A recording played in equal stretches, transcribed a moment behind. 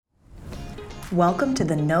Welcome to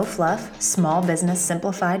the No Fluff Small Business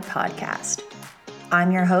Simplified podcast. I'm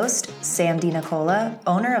your host, Sam DiNicola,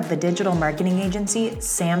 owner of the digital marketing agency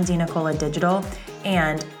Sam DiNicola Digital,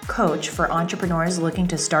 and coach for entrepreneurs looking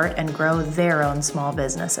to start and grow their own small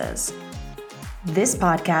businesses. This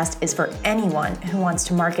podcast is for anyone who wants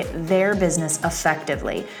to market their business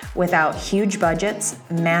effectively without huge budgets,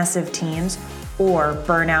 massive teams, or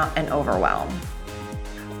burnout and overwhelm.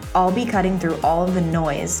 I'll be cutting through all of the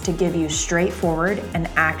noise to give you straightforward and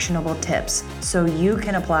actionable tips so you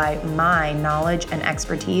can apply my knowledge and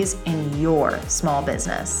expertise in your small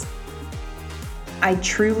business. I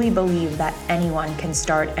truly believe that anyone can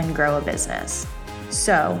start and grow a business.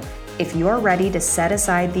 So, if you're ready to set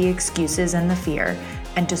aside the excuses and the fear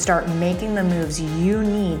and to start making the moves you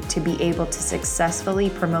need to be able to successfully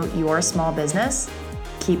promote your small business,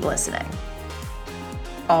 keep listening.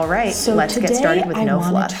 All right, so let's get started with No Fluff.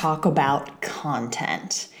 I want to talk about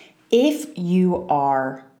content. If you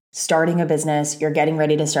are starting a business, you're getting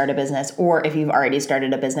ready to start a business, or if you've already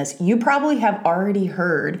started a business, you probably have already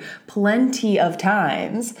heard plenty of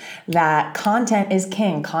times that content is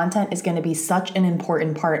king. Content is going to be such an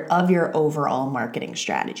important part of your overall marketing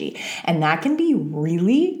strategy. And that can be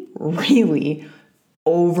really, really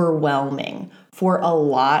overwhelming for a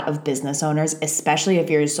lot of business owners, especially if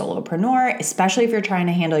you're a solopreneur, especially if you're trying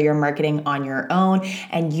to handle your marketing on your own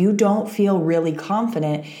and you don't feel really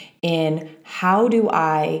confident in how do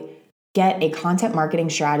I get a content marketing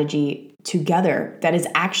strategy together that is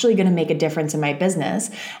actually going to make a difference in my business.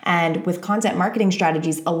 And with content marketing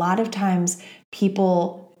strategies, a lot of times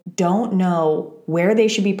people don't know where they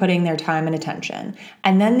should be putting their time and attention.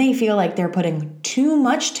 And then they feel like they're putting too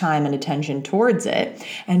much time and attention towards it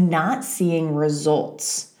and not seeing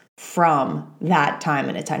results from that time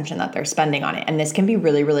and attention that they're spending on it. And this can be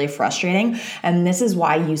really, really frustrating. And this is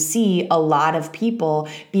why you see a lot of people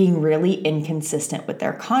being really inconsistent with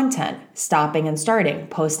their content, stopping and starting,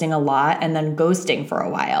 posting a lot and then ghosting for a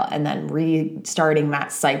while and then restarting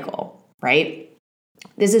that cycle, right?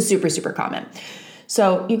 This is super, super common.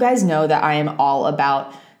 So you guys know that I am all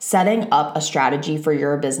about setting up a strategy for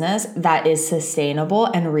your business that is sustainable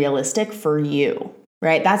and realistic for you,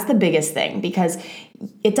 right? That's the biggest thing because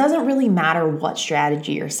it doesn't really matter what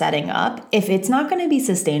strategy you're setting up. If it's not going to be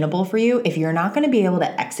sustainable for you, if you're not going to be able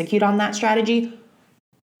to execute on that strategy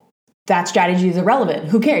is irrelevant.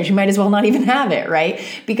 Who cares? You might as well not even have it, right?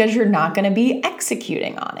 Because you're not going to be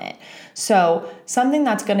executing on it. So something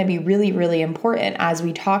that's going to be really, really important as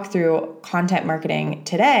we talk through content marketing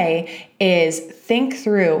today is think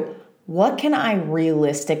through what can I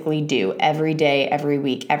realistically do every day, every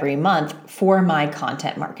week, every month for my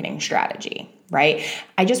content marketing strategy, right?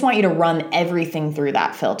 I just want you to run everything through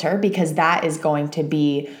that filter because that is going to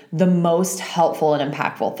be the most helpful and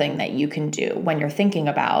impactful thing that you can do when you're thinking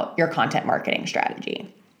about your content marketing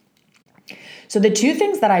strategy. So the two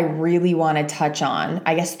things that I really want to touch on,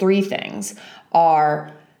 I guess three things, are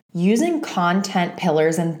using content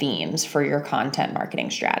pillars and themes for your content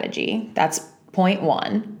marketing strategy. That's point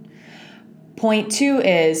one. Point two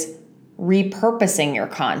is repurposing your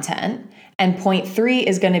content. And point three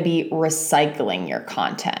is going to be recycling your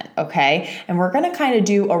content, okay? And we're going to kind of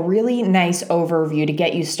do a really nice overview to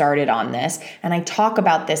get you started on this. And I talk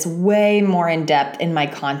about this way more in depth in my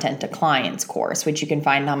Content to Clients course, which you can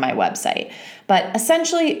find on my website. But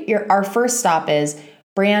essentially, our first stop is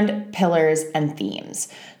brand pillars and themes.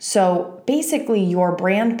 So basically, your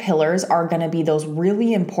brand pillars are going to be those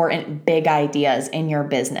really important big ideas in your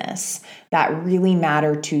business that really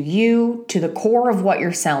matter to you, to the core of what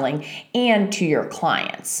you're selling, and to your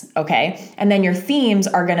clients, okay? And then your themes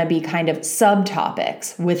are going to be kind of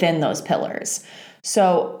subtopics within those pillars.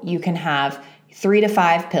 So you can have 3 to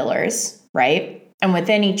 5 pillars, right? And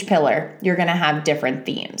within each pillar, you're going to have different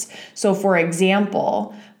themes. So for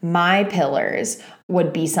example, my pillars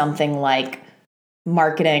would be something like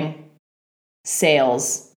marketing,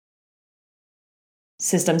 sales,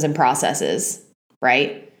 systems and processes,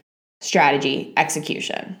 right? Strategy,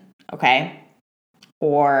 execution, okay?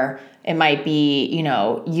 Or it might be,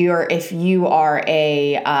 if you are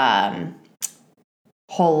a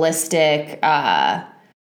holistic,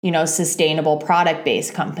 sustainable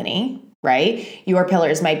product-based company, right? Your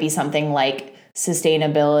pillars might be something like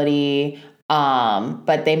sustainability,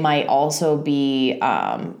 but they might also be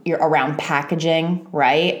around packaging,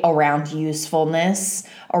 right? Around usefulness,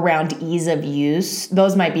 around ease of use.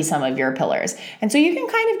 Those might be some of your pillars. And so you can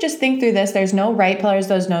kind of just think through this. There's no right pillars,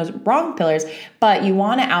 there's no wrong pillars, but you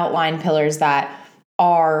want to outline pillars that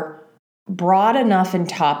are broad enough in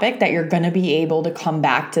topic that you're going to be able to come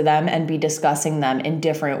back to them and be discussing them in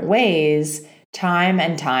different ways time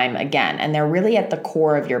and time again, and they're really at the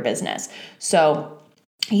core of your business. So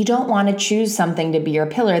you don't want to choose something to be your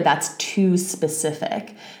pillar that's too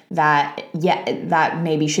specific, that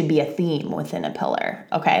maybe should be a theme within a pillar.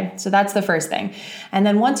 Okay, so that's the first thing. And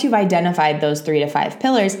then once you've identified those 3 to 5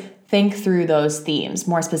 pillars, think through those themes,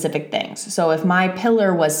 more specific things. So if my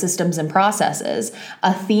pillar was systems and processes,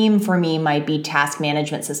 a theme for me might be task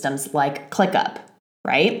management systems like ClickUp,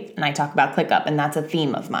 right? And I talk about ClickUp, and that's a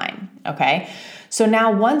theme of mine, okay? So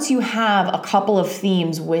now once you have a couple of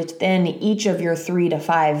themes within each of your 3 to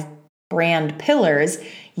 5 brand pillars,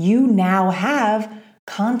 you now have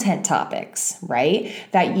content topics, right?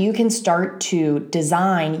 That you can start to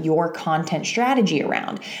design your content strategy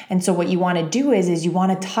around. And so what you want to do is you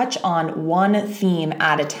want to touch on one theme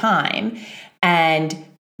at a time and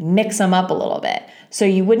mix them up a little bit. So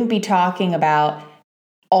you wouldn't be talking about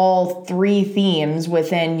all 3 themes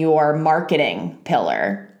within your marketing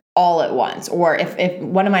pillar all at once. Or if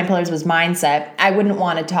one of my pillars was mindset, I wouldn't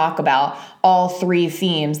want to talk about all 3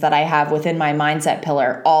 themes that I have within my mindset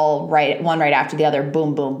pillar, all right, one right after the other,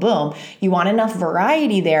 boom, boom, boom. You want enough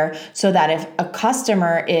variety there so that if a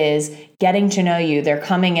customer is getting to know you, they're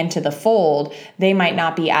coming into the fold, they might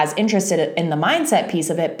not be as interested in the mindset piece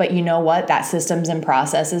of it, but you know what? That systems and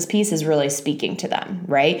processes piece is really speaking to them,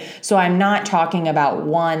 right? So I'm not talking about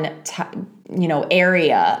one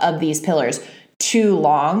area of these pillars too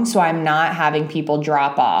long, so I'm not having people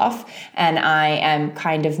drop off, and I am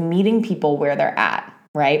kind of meeting people where they're at,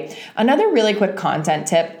 right? Another really quick content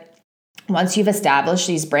tip, once you've established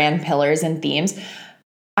these brand pillars and themes,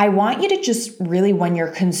 I want you to just really, when you're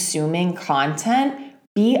consuming content,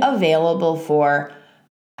 be available for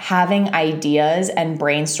having ideas and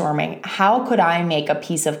brainstorming. How could I make a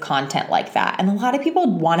piece of content like that? And a lot of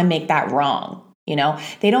people want to make that wrong.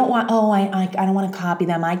 They don't want, I don't want to copy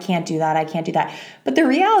them. I can't do that. But the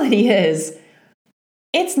reality is,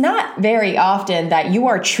 it's not very often that you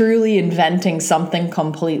are truly inventing something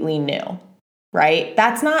completely new, right?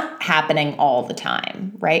 That's not happening all the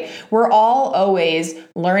time, right? We're all always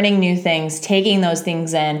learning new things, taking those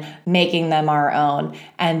things in, making them our own,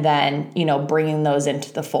 and then, bringing those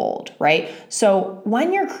into the fold, right? So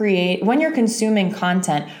when you're consuming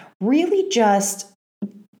content, really just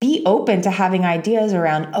be open to having ideas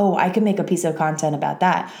around, I could make a piece of content about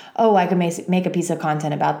that. I could make a piece of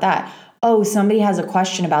content about that. Somebody has a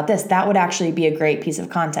question about this. That would actually be a great piece of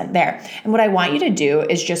content there. And what I want you to do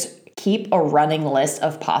is just keep a running list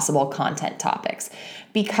of possible content topics,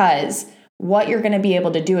 because what you're going to be able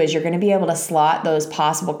to do is you're going to be able to slot those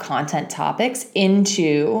possible content topics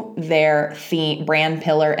into their theme, brand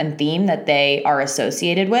pillar and theme that they are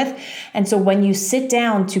associated with. And so when you sit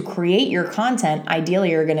down to create your content, ideally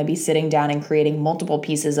you're going to be sitting down and creating multiple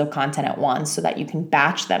pieces of content at once so that you can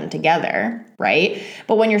batch them together, right?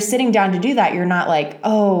 But when you're sitting down to do that, you're not like,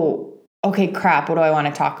 okay, crap, what do I want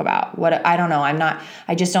to talk about? I don't know.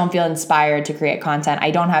 I just don't feel inspired to create content.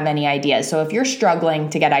 I don't have any ideas. So if you're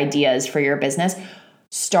struggling to get ideas for your business,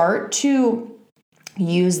 start to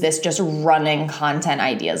use this just running content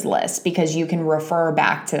ideas list, because you can refer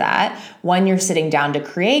back to that when you're sitting down to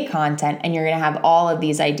create content, and you're going to have all of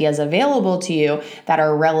these ideas available to you that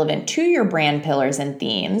are relevant to your brand pillars and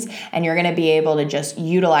themes, and you're going to be able to just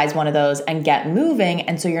utilize one of those and get moving.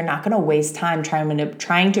 And so you're not going to waste time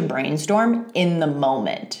trying to brainstorm in the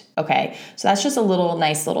moment. Okay, so that's just a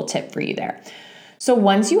nice little tip for you there. So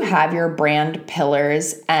once you have your brand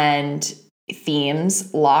pillars and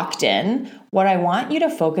themes locked in, what I want you to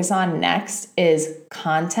focus on next is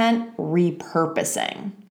content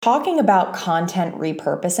repurposing. Talking about content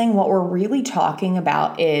repurposing, what we're really talking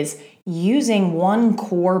about is using one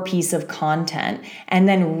core piece of content and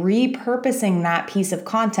then repurposing that piece of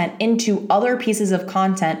content into other pieces of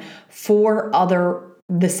content for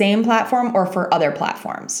the same platform or for other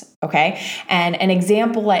platforms, okay? And an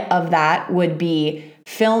example of that would be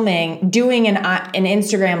doing an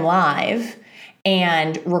Instagram Live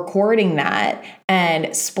and recording that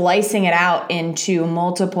and splicing it out into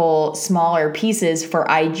multiple smaller pieces for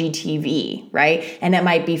IGTV, right? And it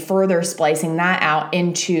might be further splicing that out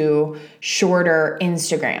into shorter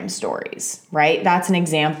Instagram stories, right? That's an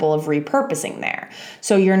example of repurposing there.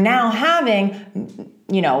 So you're now having,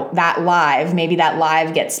 that live, maybe that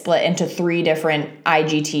live gets split into 3 different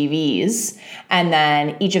IGTVs, and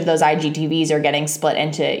then each of those IGTVs are getting split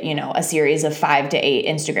into, a series of 5 to 8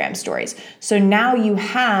 Instagram stories. So now you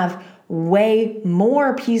have way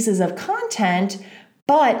more pieces of content,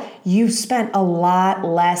 but you've spent a lot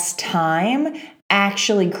less time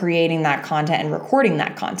actually creating that content and recording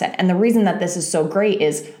that content. And the reason that this is so great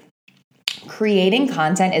is creating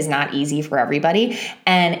content is not easy for everybody,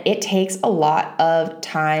 and it takes a lot of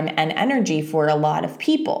time and energy for a lot of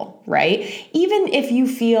people, right? Even if you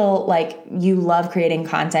feel like you love creating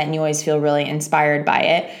content and you always feel really inspired by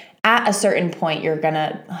it, at a certain point, you're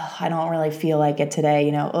gonna, I don't really feel like it today,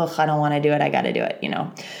 I don't want to do it. I got to do it,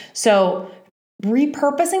 So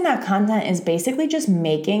repurposing that content is basically just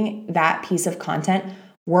making that piece of content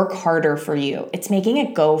work harder for you. It's making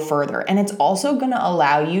it go further. And it's also going to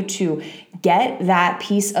allow you to get that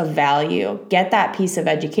piece of value, get that piece of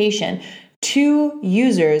education to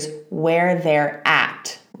users where they're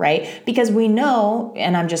at, right? Because we know,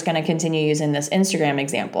 and I'm just going to continue using this Instagram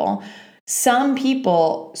example, some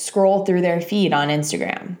people scroll through their feed on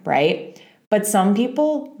Instagram, right? But some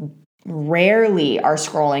people rarely are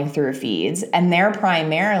scrolling through feeds, and they're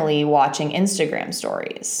primarily watching Instagram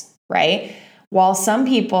stories, right? While some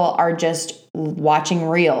people are just watching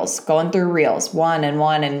reels, going through reels, one and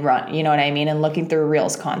run, you know what I mean? And looking through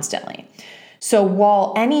reels constantly. So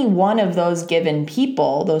while any one of those given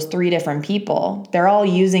people, those 3 different people, they're all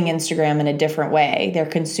using Instagram in a different way. They're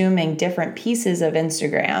consuming different pieces of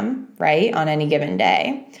Instagram, right, on any given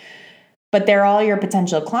day. But they're all your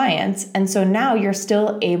potential clients. And so now you're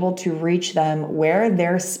still able to reach them where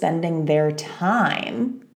they're spending their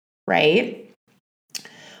time, right?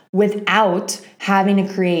 Without having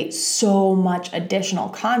to create so much additional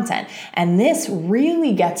content. And this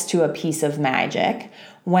really gets to a piece of magic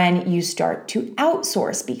when you start to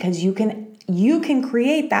outsource, because you can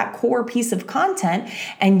create that core piece of content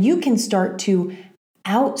and you can start to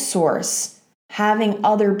outsource having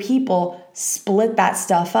other people split that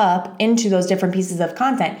stuff up into those different pieces of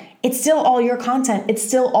content. It's still all your content. It's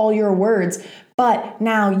still all your words. But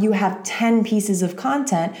now you have 10 pieces of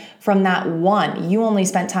content from that one. You only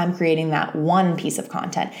spent time creating that one piece of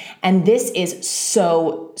content. And this is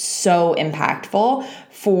so impactful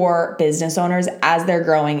for business owners as they're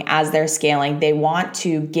growing, as they're scaling. They want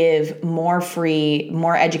to give more free,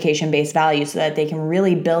 more education-based value so that they can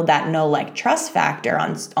really build that know, like, trust factor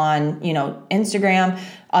on Instagram,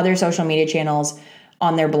 other social media channels,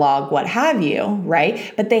 on their blog, what have you,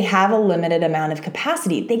 right? But they have a limited amount of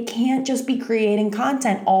capacity. They can't just be creating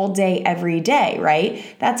content all day, every day, right?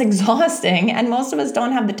 That's exhausting, and most of us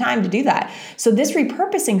don't have the time to do that. So this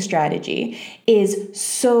repurposing strategy is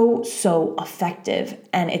so effective,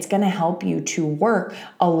 and it's gonna help you to work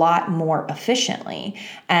a lot more efficiently.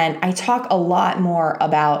 And I talk a lot more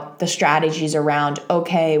about the strategies around,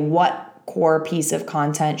 okay, what core piece of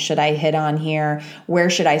content should I hit on here? Where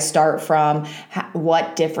should I start from?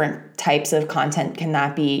 What different types of content can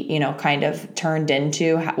that be, kind of turned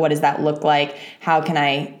into? What does that look like? How can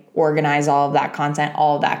I organize all of that content,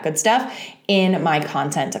 all of that good stuff in my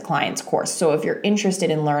Content to Clients course? So if you're interested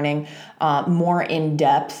in learning more in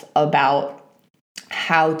depth about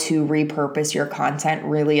how to repurpose your content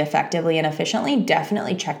really effectively and efficiently,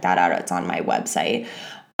 definitely check that out. It's on my website.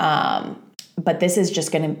 But this is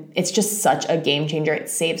it's just such a game changer. It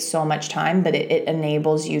saves so much time, but it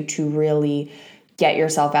enables you to really get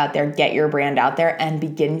yourself out there, get your brand out there, and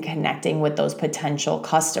begin connecting with those potential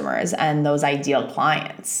customers and those ideal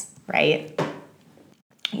clients, right?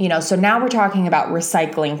 So now we're talking about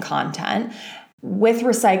recycling content. With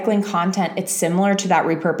recycling content, it's similar to that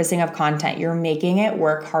repurposing of content. You're making it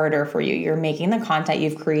work harder for you. You're making the content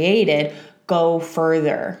you've created go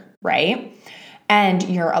further, right? And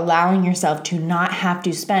you're allowing yourself to not have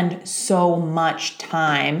to spend so much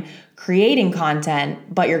time creating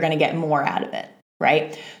content, but you're going to get more out of it,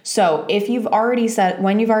 right? So when you've already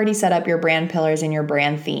set up your brand pillars and your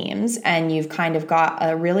brand themes, and you've kind of got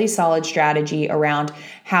a really solid strategy around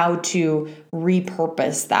how to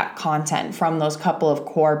repurpose that content from those couple of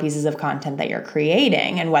core pieces of content that you're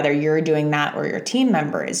creating, and whether you're doing that or your team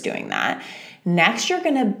member is doing that, next, you're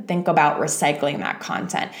going to think about recycling that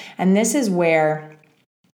content. And this is where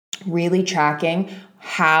really tracking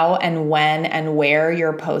how and when and where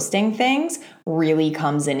you're posting things really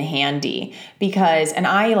comes in handy. And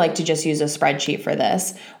I like to just use a spreadsheet for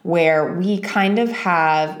this, where we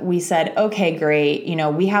said, okay, great.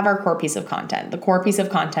 We have our core piece of content. The core piece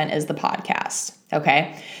of content is the podcast.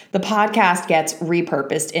 Okay. The podcast gets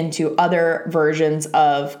repurposed into other versions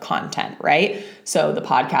of content, right? So the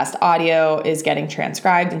podcast audio is getting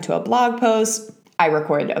transcribed into a blog post. I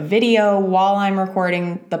record a video while I'm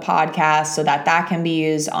recording the podcast so that can be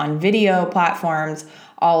used on video platforms,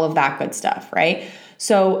 all of that good stuff, right?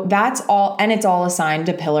 So that's all, and it's all assigned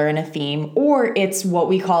a pillar and a theme, or it's what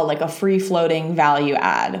we call like a free floating value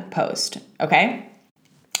add post, okay?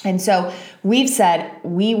 And so we've said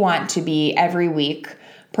we want to be every week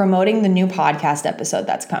promoting the new podcast episode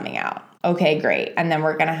that's coming out. Okay, great. And then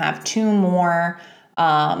we're going to have 2 more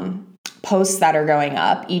posts that are going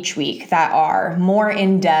up each week that are more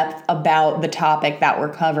in depth about the topic that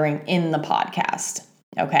we're covering in the podcast.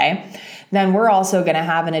 Okay. Then we're also going to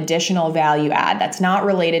have an additional value add that's not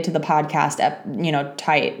related to the podcast,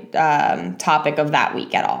 topic of that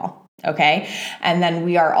week at all. Okay. And then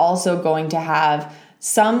we are also going to have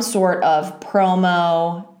some sort of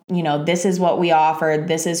promo. This is what we offer.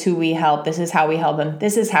 This is who we help. This is how we help them.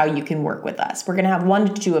 This is how you can work with us. We're going to have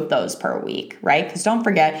 1 to 2 of those per week, right? Because don't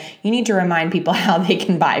forget, you need to remind people how they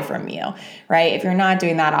can buy from you, right? If you're not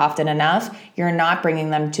doing that often enough, you're not bringing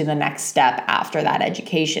them to the next step after that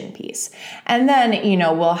education piece. And then,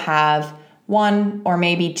 we'll have 1 or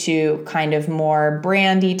maybe 2 kind of more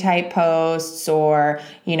brandy type posts or,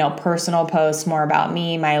 personal posts more about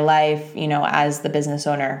me, my life, as the business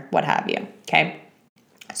owner, what have you. Okay.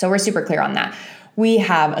 So we're super clear on that. We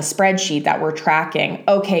have a spreadsheet that we're tracking.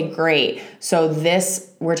 Okay, great. So the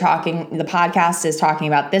podcast is talking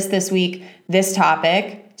about this week, this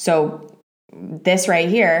topic. So this right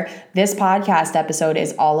here, this podcast episode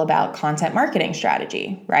is all about content marketing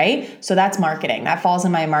strategy, right? So that's marketing. That falls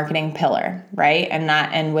in my marketing pillar, right?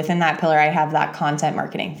 And within that pillar, I have that content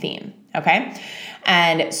marketing theme. Okay.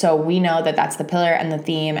 And so we know that that's the pillar and the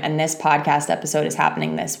theme, and this podcast episode is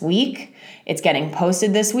happening this week. It's getting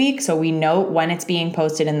posted this week. So we know when it's being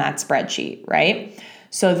posted in that spreadsheet, right?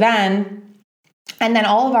 So then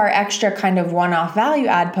all of our extra kind of one-off value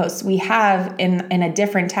add posts we have in a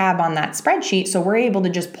different tab on that spreadsheet. So we're able to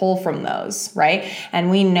just pull from those, right?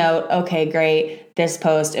 And we note, okay, great. This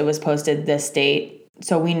post, it was posted this date.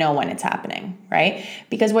 So we know when it's happening, right?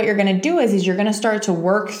 Because what you're going to do is you're going to start to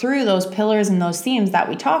work through those pillars and those themes that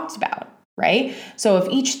we talked about, right? So if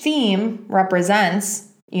each theme represents,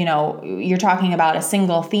 you're talking about a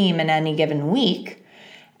single theme in any given week,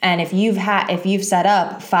 and if you've set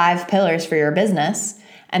up 5 pillars for your business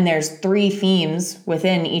and there's 3 themes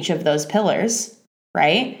within each of those pillars,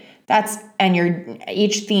 right?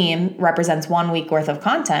 Each theme represents 1 week worth of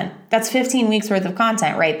content. That's 15 weeks worth of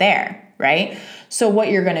content right there. Right? So what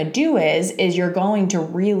you're going to do is you're going to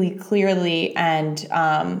really clearly and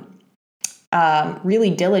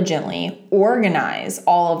really diligently organize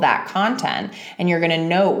all of that content, and you're going to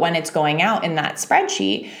note when it's going out in that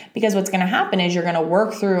spreadsheet, because what's going to happen is you're going to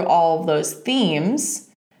work through all of those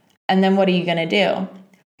themes, and then what are you going to do?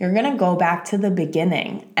 You're going to go back to the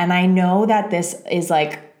beginning. And I know that this is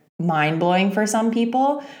like mind-blowing for some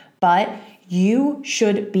people, but you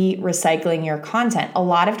should be recycling your content. A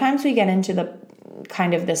lot of times we get into the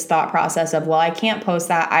kind of this thought process of, well, I can't post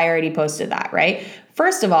that. I already posted that, right?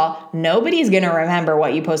 First of all, nobody's going to remember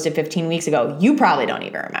what you posted 15 weeks ago. You probably don't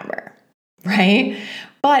even remember, right?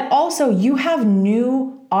 But also you have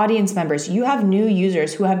new audience members. You have new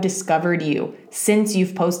users who have discovered you since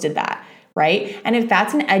you've posted that, right? And if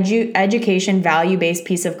that's an education value-based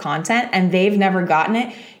piece of content and they've never gotten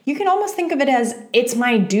it, you can almost think of it as, it's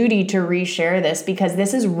my duty to reshare this because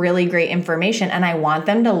this is really great information and I want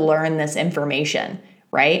them to learn this information,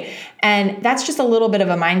 right? And that's just a little bit of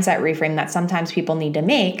a mindset reframe that sometimes people need to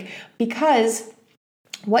make, because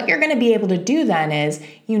what you're going to be able to do then is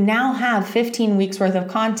you now have 15 weeks worth of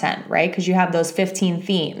content, right? Because you have those 15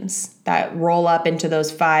 themes that roll up into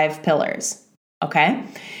those 5 pillars, okay?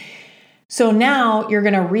 So now you're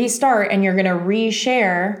going to restart and you're going to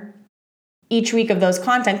reshare each week of those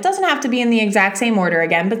content. It doesn't have to be in the exact same order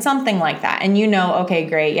again, but something like that. And okay,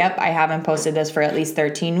 great. Yep, I haven't posted this for at least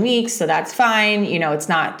 13 weeks, so that's fine. It's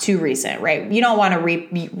not too recent, right? You don't want to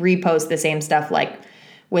repost the same stuff like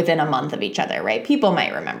within a month of each other, right? People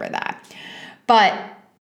might remember that. But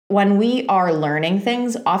when we are learning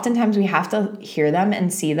things, oftentimes we have to hear them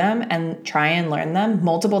and see them and try and learn them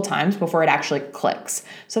multiple times before it actually clicks.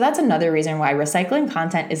 So that's another reason why recycling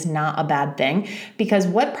content is not a bad thing, because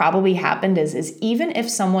what probably happened is even if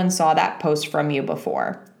someone saw that post from you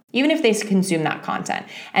before, even if they consume that content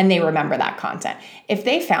and they remember that content, if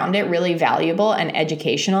they found it really valuable and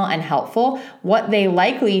educational and helpful, what they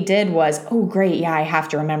likely did was, oh, great, yeah, I have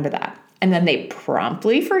to remember that. And then they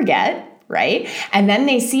promptly forget, right? And then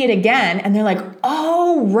they see it again and they're like,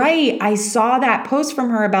 oh, right, I saw that post from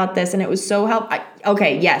her about this and it was so helpful.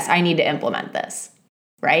 Okay, yes, I need to implement this,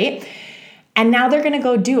 right? And now they're going to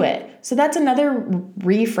go do it. So that's another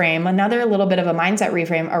reframe, another little bit of a mindset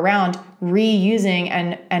reframe around reusing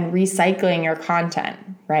and recycling your content,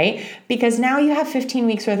 right? Because now you have 15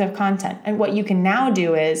 weeks worth of content. And what you can now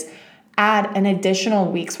do is add an additional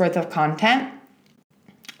week's worth of content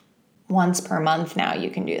once per month. Now you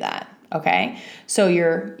can do that. Okay. So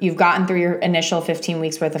you've gotten through your initial 15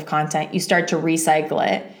 weeks worth of content. You start to recycle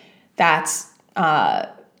it. That's,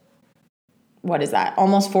 what is that?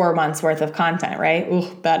 Almost 4 months worth of content, right?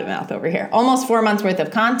 Ooh, bad math over here. Almost 4 months worth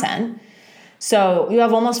of content. So you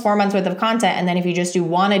have almost 4 months worth of content. And then if you just do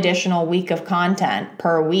one additional week of content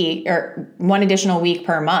per week, or one additional week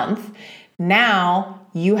per month, now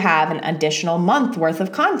you have an additional month worth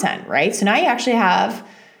of content, right? So now you actually have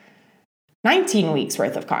 19 weeks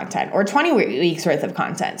worth of content or 20 weeks worth of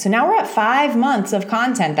content. So now we're at 5 months of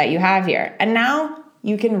content that you have here. And now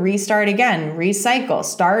you can restart again, recycle,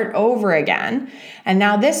 start over again. And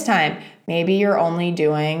now this time, maybe you're only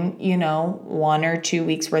doing, 1 or 2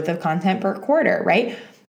 weeks worth of content per quarter, right?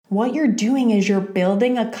 What you're doing is you're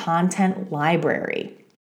building a content library.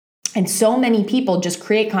 And so many people just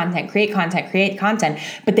create content,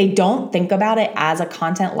 but they don't think about it as a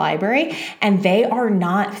content library, and they are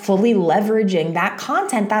not fully leveraging that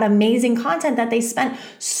content, that amazing content that they spent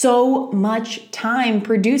so much time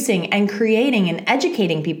producing and creating and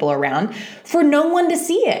educating people around for no one to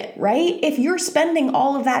see it, right? If you're spending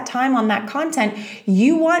all of that time on that content,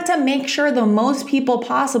 you want to make sure the most people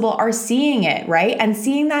possible are seeing it, right? And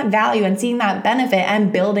seeing that value and seeing that benefit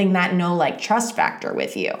and building that know, like, trust factor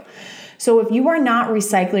with you. So if you are not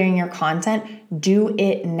recycling your content, do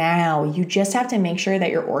it now. You just have to make sure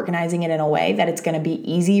that you're organizing it in a way that it's going to be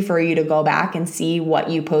easy for you to go back and see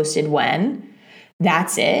what you posted when.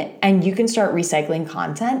 That's it. And you can start recycling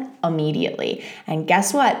content immediately. And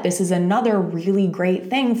guess what? This is another really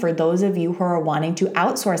great thing for those of you who are wanting to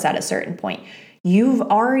outsource at a certain point. You've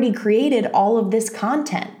already created all of this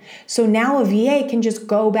content. So now a VA can just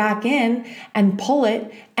go back in and pull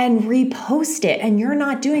it and repost it. And you're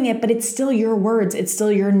not doing it, but it's still your words. It's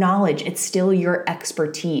still your knowledge. It's still your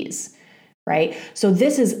expertise, right? So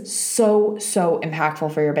this is so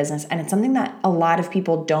impactful for your business. And it's something that a lot of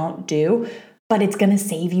people don't do, but it's going to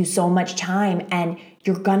save you so much time. And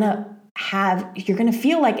you're going to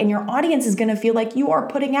feel like, and your audience is going to feel like you are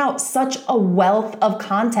putting out such a wealth of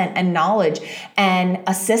content and knowledge and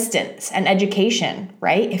assistance and education,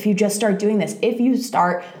 right? If you just start doing this, if you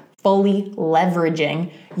start fully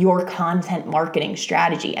leveraging your content marketing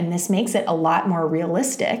strategy, and this makes it a lot more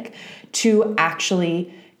realistic to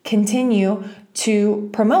actually continue to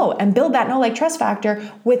promote and build that know, like, trust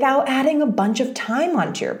factor without adding a bunch of time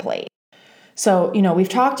onto your plate. So, we've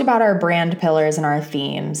talked about our brand pillars and our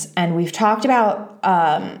themes, and we've talked about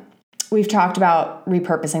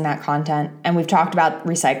repurposing that content, and we've talked about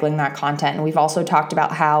recycling that content. And we've also talked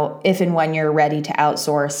about how, if and when you're ready to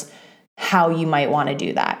outsource, how you might want to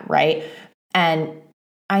do that, right? And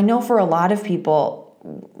I know for a lot of people,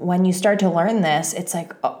 when you start to learn this, it's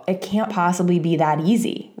like, oh, it can't possibly be that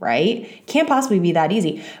easy, right? It can't possibly be that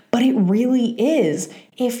easy, but it really is.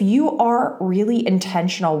 If you are really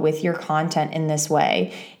intentional with your content in this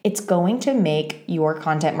way, it's going to make your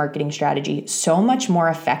content marketing strategy so much more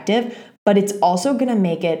effective, but it's also going to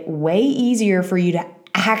make it way easier for you to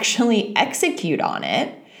actually execute on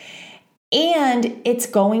it. And it's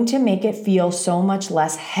going to make it feel so much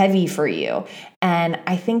less heavy for you. And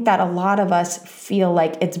I think that a lot of us feel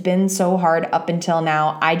like it's been so hard up until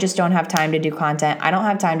now. I just don't have time to do content. I don't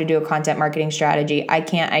have time to do a content marketing strategy. I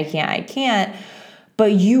can't.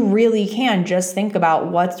 But you really can. Just think about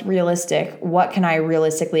what's realistic. What can I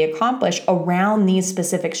realistically accomplish around these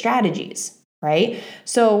specific strategies, right?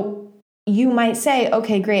 So you might say,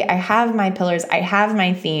 okay, great. I have my pillars. I have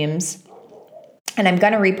my themes. And I'm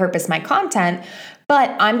going to repurpose my content,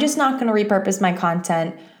 but I'm just not going to repurpose my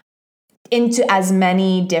content into as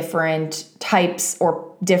many different types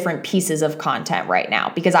or different pieces of content right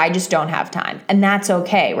now because I just don't have time. And that's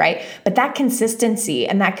okay, right? But that consistency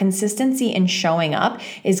in showing up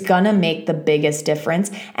is going to make the biggest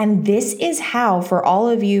difference. And this is how, for all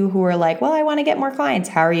of you who are like, well, I want to get more clients.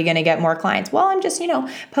 How are you going to get more clients? Well, I'm just,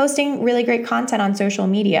 posting really great content on social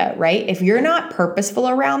media, right? If you're not purposeful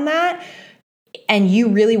around that, and you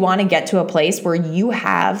really want to get to a place where you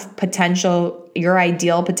have your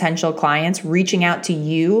ideal potential clients reaching out to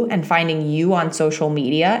you and finding you on social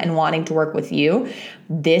media and wanting to work with you,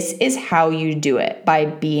 this is how you do it, by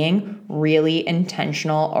being really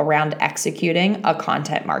intentional around executing a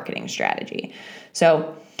content marketing strategy.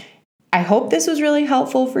 So I hope this was really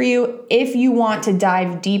helpful for you. If you want to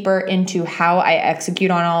dive deeper into how I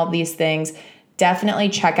execute on all of these things, definitely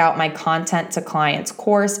check out my Content to Clients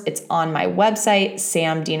course. It's on my website,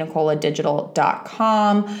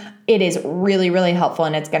 samdinacoladigital.com. It is really, really helpful,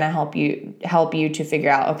 and it's going to help you to figure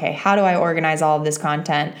out, okay, how do I organize all of this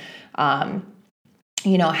content? How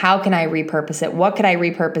can I repurpose it? What could I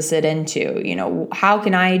repurpose it into? How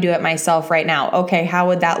can I do it myself right now? Okay, how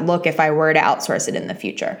would that look if I were to outsource it in the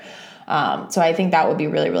future? So I think that would be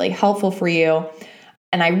really, really helpful for you.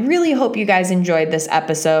 And I really hope you guys enjoyed this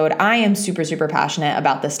episode. I am super, super passionate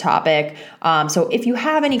about this topic. So if you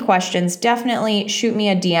have any questions, definitely shoot me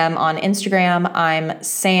a DM on Instagram. I'm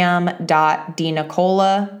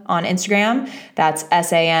sam.dinicola on Instagram. That's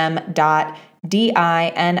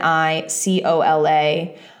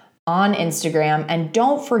sam.dinicola on Instagram. And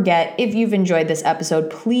don't forget, if you've enjoyed this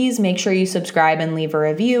episode, please make sure you subscribe and leave a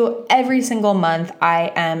review. Every single month,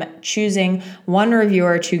 I am choosing one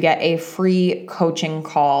reviewer to get a free coaching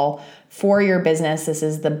call for your business. This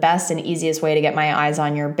is the best and easiest way to get my eyes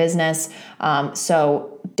on your business.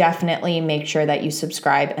 So definitely make sure that you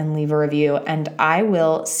subscribe and leave a review. And I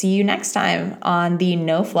will see you next time on the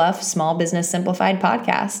No Fluff Small Business Simplified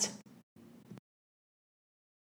podcast.